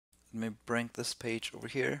Let me bring this page over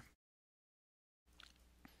here.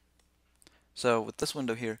 So with this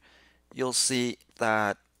window here, you'll see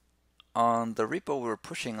that on the repo we're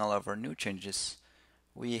pushing all of our new changes,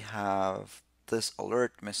 we have this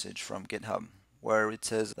alert message from GitHub where it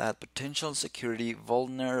says that potential security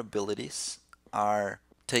vulnerabilities are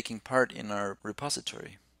taking part in our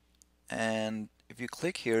repository. And if you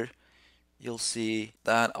click here, you'll see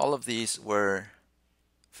that all of these were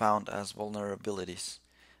found as vulnerabilities.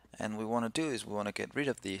 And we want to do is we want to get rid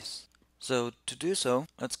of these. So to do so,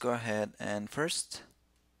 let's go ahead and first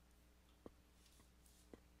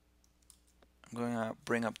I'm going to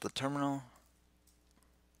bring up the terminal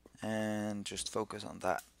and just focus on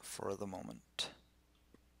that for the moment.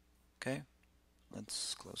 Okay,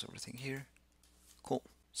 let's close everything here. Cool.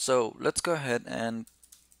 So let's go ahead and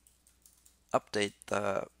update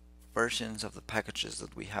the versions of the packages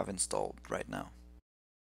that we have installed right now.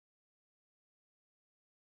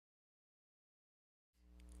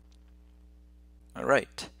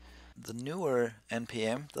 Alright, the newer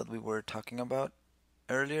NPM that we were talking about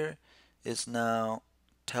earlier is now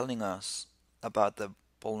telling us about the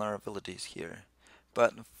vulnerabilities here.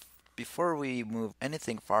 But before we move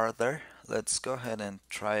anything farther, let's go ahead and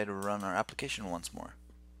try to run our application once more.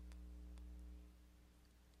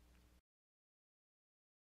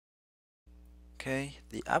 Okay,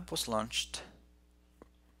 the app was launched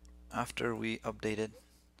after we updated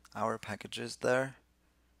our packages there,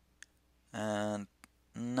 and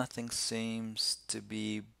nothing seems to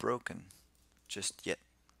be broken just yet.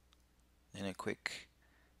 In a quick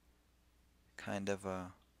kind of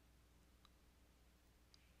a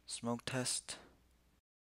smoke test.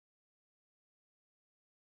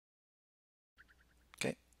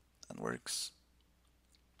 Okay, that works.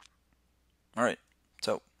 Alright,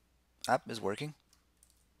 so app is working.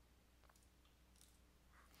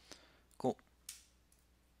 Cool.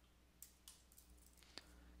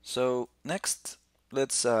 So next,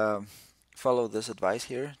 let's follow this advice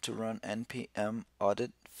here to run npm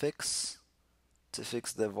audit fix to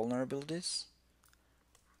fix the vulnerabilities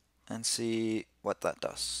and see what that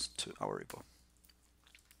does to our repo.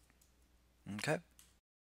 Okay.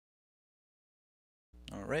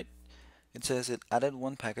 Alright. It says it added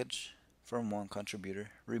one package from one contributor,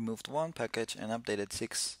 removed one package, and updated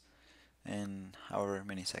 6 in however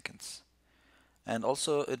many seconds. And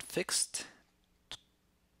also it fixed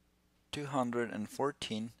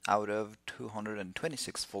 214 out of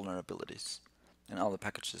 226 vulnerabilities in all the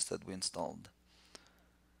packages that we installed.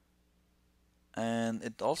 And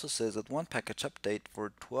it also says that one package update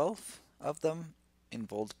for 12 of them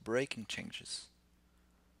involved breaking changes.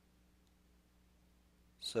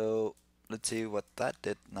 So let's see what that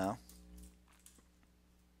did now.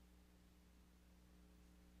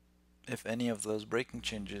 If any of those breaking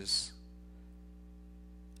changes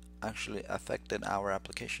actually affected our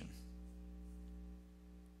application.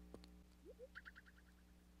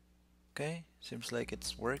 Okay, seems like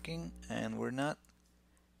it's working and we're not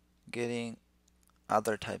getting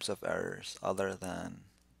other types of errors other than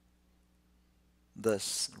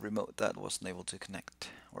this remote that wasn't able to connect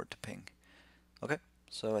or to ping. Okay,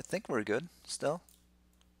 so I think we're good still.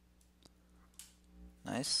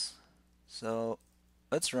 Nice. So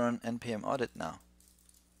let's run npm audit now.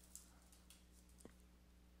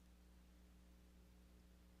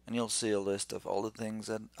 And you'll see a list of all the things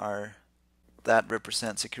that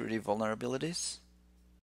represent security vulnerabilities.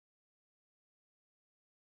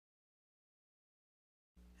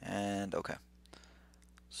 And okay.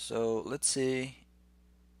 So let's see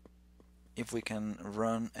if we can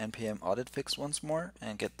run npm audit fix once more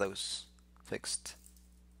and get those fixed.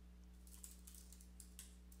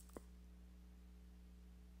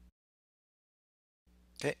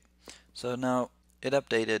 Okay, so now it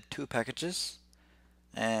updated 2 packages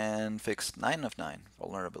and fixed 9 of 9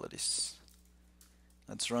 vulnerabilities.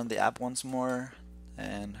 Let's run the app once more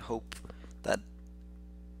and hope that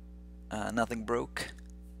nothing broke.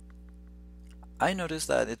 I noticed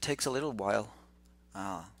that it takes a little while.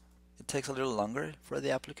 It takes a little longer for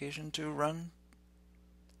the application to run,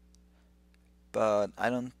 but I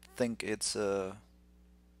don't think it's like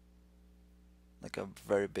a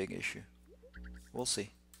very big issue. We'll see.